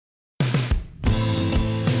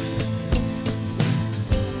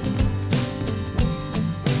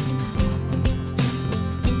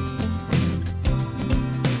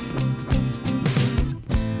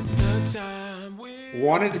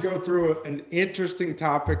Wanted to go through an interesting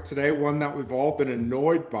topic today, one that we've all been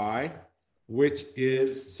annoyed by, which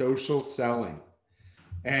is social selling.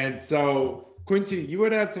 And so, Quincy, you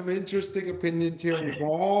would have some interesting opinions here. We've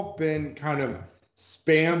all been kind of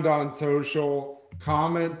spammed on social,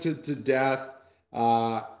 commented to death,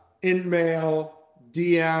 uh, in mail,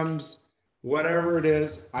 DMs, whatever it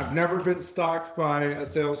is. I've never been stalked by a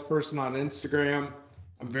salesperson on Instagram.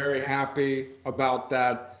 I'm very happy about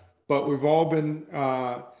that. But we've all been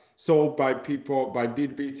sold by people, by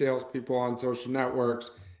B2B salespeople on social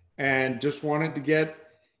networks, and just wanted to get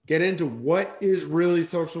into what is really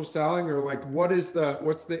social selling, or like what's the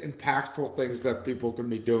impactful things that people can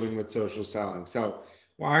be doing with social selling. So,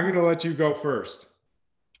 well, I'm going to let you go first.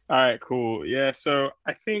 All right, cool. Yeah, so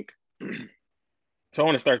I think so I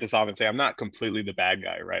want to start this off and say I'm not completely the bad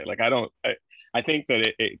guy, right? Like I think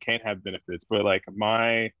that it can have benefits, but like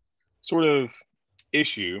my sort of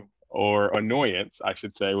issue or annoyance, I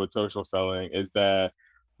should say, with social selling is that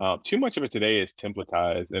too much of it today is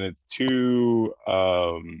templatized and it's too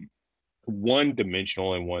one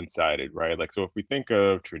dimensional and one sided, right? Like, so if we think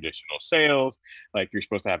of traditional sales, like you're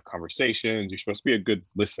supposed to have conversations, you're supposed to be a good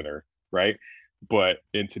listener, right? But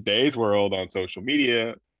in today's world on social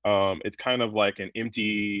media, it's kind of like an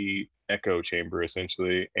empty echo chamber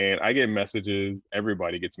essentially. And I get messages,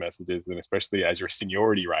 everybody gets messages, and especially as your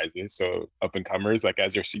seniority rises, so up and comers, like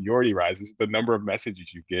as your seniority rises, the number of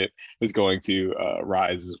messages you get is going to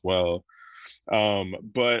rise as well.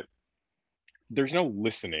 But there's no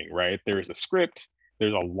listening, right? There's a script,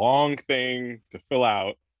 there's a long thing to fill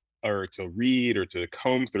out or to read or to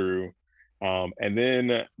comb through. And then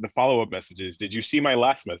the follow up messages. Did you see my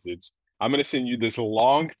last message? I'm going to send you this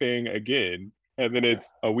long thing again. And then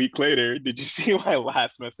it's a week later. Did you see my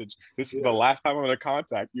last message? This is the Yeah. last time I'm going to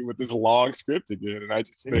contact you with this long script again. And I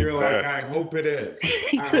just And think you're like, that. I hope it is.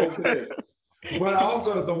 I hope it is. But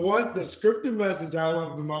also the scripted message I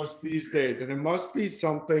love the most these days, and it must be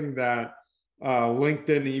something that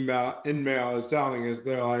LinkedIn email InMail is selling, is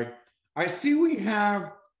they're like, I see we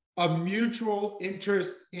have a mutual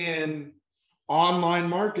interest in online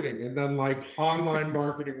marketing, and then like online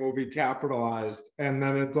marketing will be capitalized. And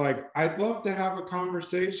then it's like, I'd love to have a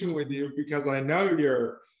conversation with you because I know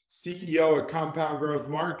you're CEO at Compound Growth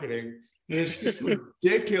Marketing. And it's just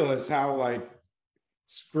ridiculous how like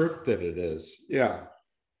scripted it is. Yeah.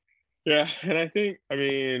 Yeah, and I think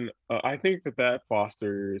that that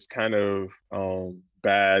fosters kind of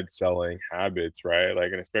bad selling habits, right?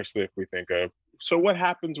 Like, and especially if we think of, so what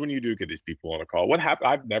happens when you do get these people on a call? What happen?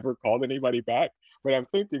 I've never called anybody back, but I'm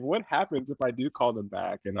thinking, what happens if I do call them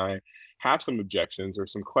back and I have some objections or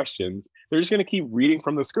some questions? They're just going to keep reading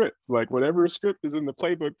from the script, like whatever script is in the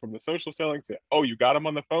playbook from the social selling to, oh, you got them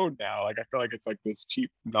on the phone now. Like, I feel like it's like this cheap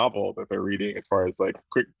novel that they're reading as far as like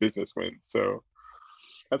quick business wins. So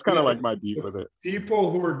that's kind Yeah. of like my beef The with it. people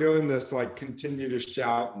who are doing this like continue to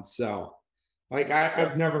shout and sell. Like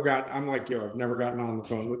Yeah, I'm like you, I've never gotten on the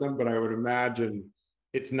phone with them, but I would imagine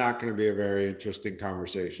it's not going to be a very interesting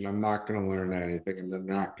conversation. I'm not going to learn anything, and they're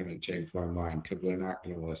not going to change my mind because they're not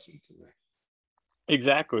going to listen to me.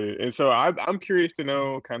 exactly. And so I'm curious to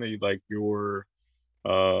know kind of like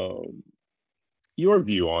um your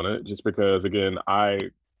view on it, just because again,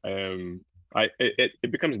 am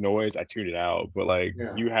it becomes noise. I tune it out, but like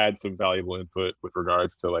Yeah. you had some valuable input with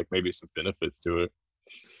regards to like maybe some benefits to it.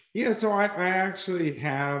 Yeah, so I actually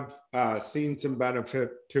have seen some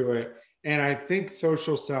benefit to it. And I think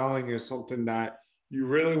social selling is something that you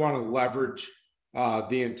really want to leverage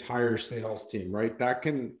the entire sales team, right? That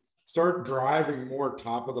can start driving more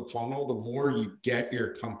top of the funnel the more you get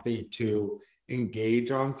your company to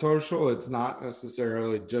engage on social. It's not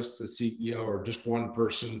necessarily just the CEO or just one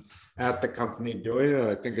person at the company doing it.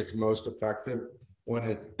 I think it's most effective when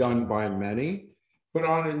it's done by many. But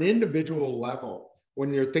on an individual level,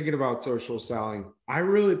 when you're thinking about social selling, I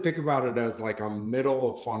really think about it as like a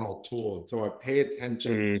middle of funnel tool. So I pay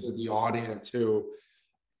attention Mm, to the audience who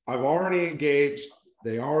I've already engaged,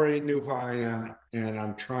 they already knew who I am, and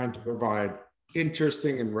I'm trying to provide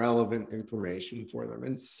interesting and relevant information for them.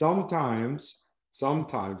 And sometimes,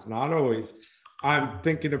 not always, I'm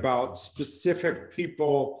thinking about specific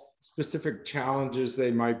people, specific challenges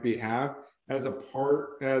they might be have as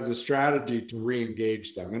a strategy to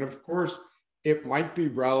re-engage them. And of course, it might be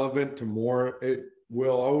relevant to more, it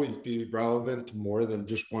will always be relevant to more than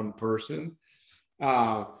just one person.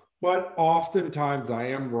 Uh, but oftentimes I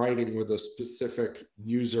am writing with a specific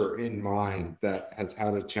user in mind that has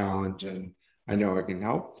had a challenge and I know I can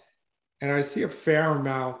help. And I see a fair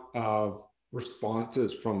amount of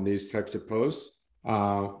responses from these types of posts.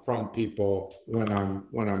 from people when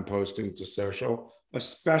I'm posting to social,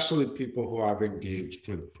 especially people who I've engaged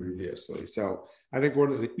with previously. So I think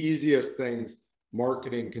one of the easiest things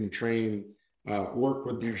marketing can train, work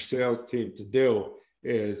with your sales team to do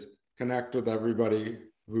is connect with everybody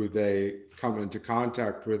who they come into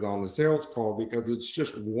contact with on the sales call, because it's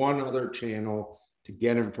just one other channel to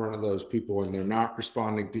get in front of those people when they're not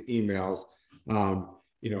responding to emails.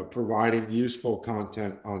 Providing useful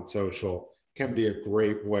content on social can be a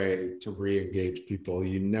great way to re-engage people.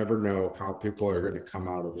 You never know how people are going to come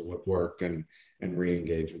out of the woodwork and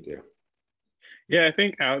re-engage with you. Yeah, I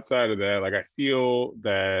think outside of that, like I feel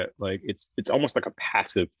that like it's almost like a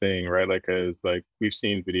passive thing, right? Like, cause like we've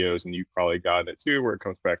seen videos and you've probably gotten it too, where it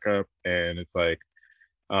comes back up and it's like,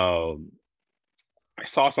 um, I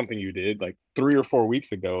saw something you did like 3 or 4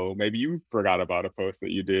 weeks ago. Maybe you forgot about a post that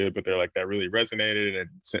you did, but they're like that really resonated and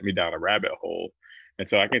sent me down a rabbit hole. And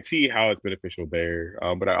so I can see how it's beneficial there.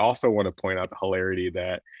 But I also want to point out the hilarity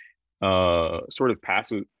that sort of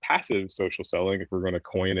passive social selling, if we're going to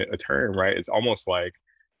coin it a term, right? It's almost like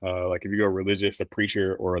if you go religious, a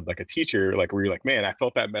preacher or like a teacher, like where you're like, man, I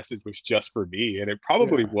felt that message was just for me, and it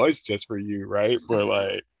probably Yeah. was just for you, right? Where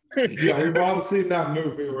like Yeah, we've all seen that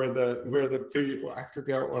movie where I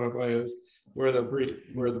forget what it was, where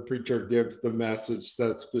the preacher gives the message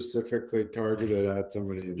that's specifically targeted at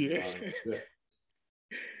somebody in the yeah. audience. Yeah.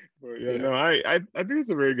 But yeah, Yeah. no, I think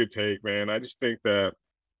it's a very good take, man. I just think that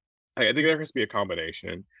I think there has to be a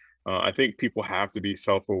combination. I think people have to be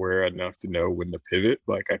self-aware enough to know when to pivot.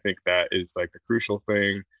 Like I think that is like the crucial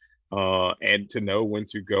thing, and to know when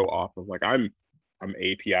to go off of. Like I'm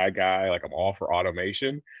API guy. Like I'm all for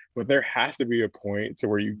automation, but there has to be a point to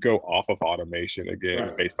where you go off of automation again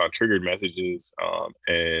Right. based on triggered messages,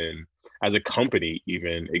 and as a company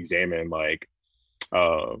even examine like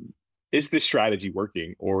um, is this strategy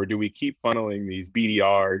working, or do we keep funneling these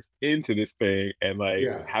BDRs into this thing and like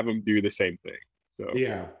Yeah. have them do the same thing? So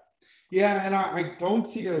Yeah. Yeah, and I don't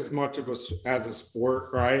see it as much of as a sport,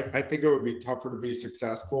 right? I think it would be tougher to be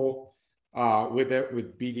successful with it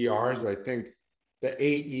with BDRs. I think the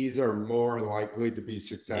AEs are more likely to be mm,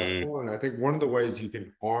 successful, and I think one of the ways you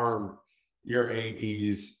can arm your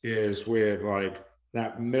AEs is with like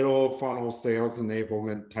that middle funnel sales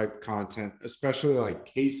enablement type content, especially like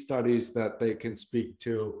case studies that they can speak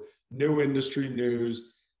to, new industry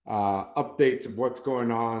news, updates of what's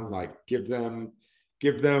going on, like give them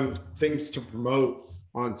things to promote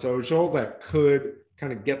on social that could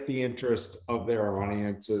kind of get the interest of their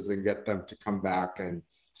audiences and get them to come back and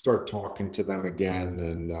start talking to them again,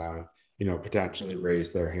 and potentially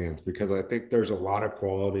raise their hands, because I think there's a lot of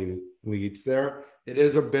quality leads there. It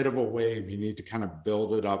is a bit of a wave. You need to kind of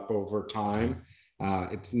build it up over time.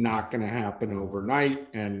 It's not going to happen overnight,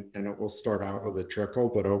 and it will start out with a trickle,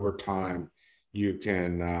 but over time you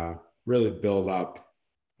can really build up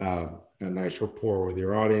uh, a nice rapport with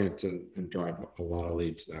your audience, and drive a lot of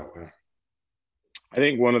leads that way. I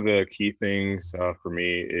think one of the key things for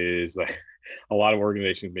me is like a lot of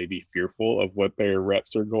organizations may be fearful of what their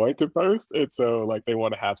reps are going to post, and so like they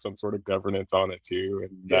want to have some sort of governance on it too,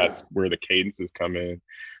 and Yeah. that's where the cadences come in.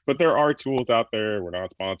 But there are tools out there. We're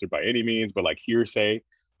not sponsored by any means, but like Hearsay,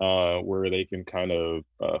 where they can kind of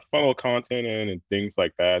funnel content in and things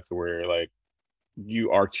like that, to where like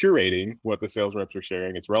you are curating what the sales reps are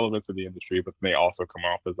sharing. It's relevant to the industry, but they also come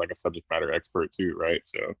off as like a subject matter expert too, right?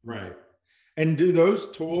 So Right. And do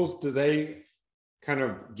those tools, do they kind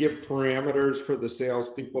of give parameters for the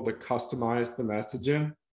salespeople to customize the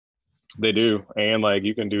messaging? they do. And like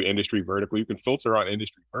you can do industry vertical. You can filter on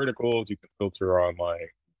industry verticals. You can filter on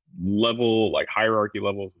like level, like hierarchy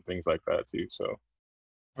levels and things like that too. So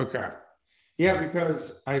Okay. Yeah,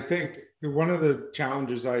 because I think one of the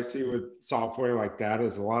challenges I see with software like that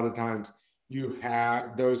is a lot of times you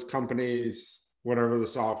have those companies, whatever the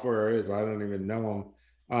software is, I don't even know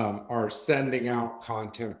them, are sending out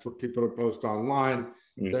content for people to post online.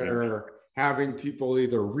 mhm. They're having people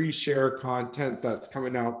either reshare content that's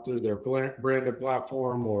coming out through their branded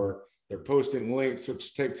platform, or they're posting links,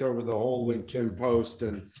 which takes over the whole LinkedIn post.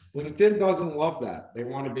 And LinkedIn doesn't love that. They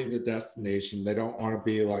want to be the destination. They don't want to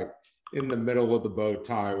be like in the middle of the bow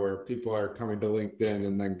tie where people are coming to LinkedIn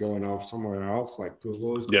and then going off somewhere else, like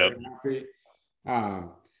Google is Yep. quite happy.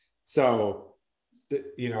 Um, so,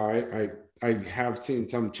 I have seen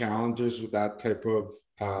some challenges with that type of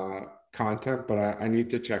content, but I need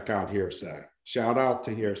to check out Hearsay. Shout out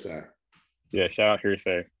to Hearsay. Yeah. Shout out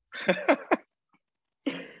Hearsay.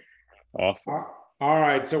 Awesome. Uh, all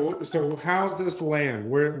right. So how's this land?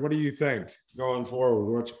 What do you think going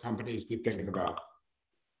forward? What should companies be thinking about?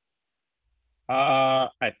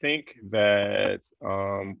 I think that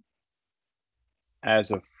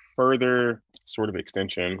as a further sort of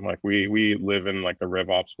extension, like we live in like the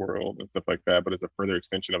RevOps world and stuff like that, but as a further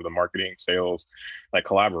extension of the marketing, sales, like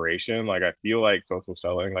collaboration, like I feel like social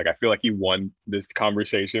selling, like I feel like you won this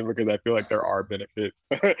conversation because I feel like there are benefits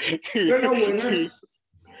to, There are no to winners.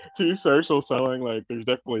 to social selling. Like there's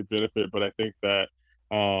definitely benefit, but I think that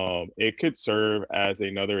it could serve as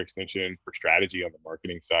another extension for strategy on the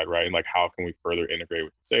marketing side, right? And like how can we further integrate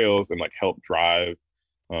with the sales and like help drive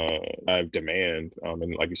demand,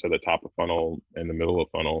 and like you said, the top of funnel and the middle of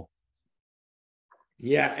funnel.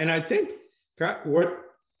 Yeah, and I think what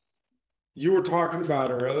you were talking about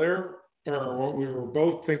earlier, or what we were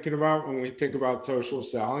both thinking about when we think about social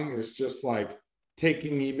selling, is just like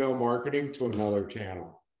taking email marketing to another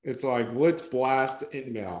channel. It's like, let's blast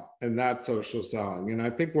email, and that's social selling. And I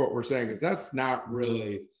think what we're saying is that's not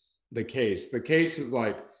really the case. The case is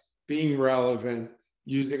like being relevant,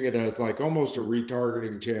 using it as like almost a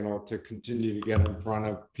retargeting channel to continue to get in front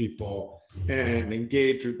of people and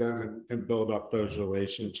engage with them and build up those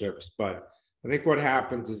relationships. But I think what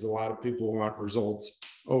happens is a lot of people want results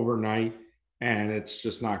overnight, and it's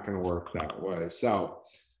just not going to work that way. So,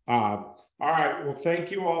 all right. Well, thank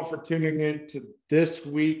you all for tuning in to this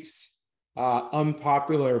week's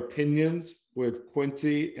Unpopular Opinions with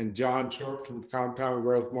Quincy and John Short from Compound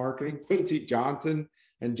Growth Marketing. Quincy Johnson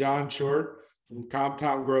and John Short from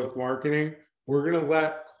Compound Growth Marketing. We're going to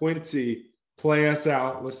let Quincy play us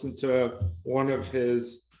out, listen to one of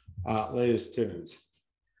his latest tunes.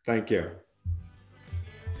 Thank you.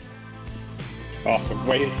 Awesome.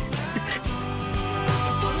 Wait.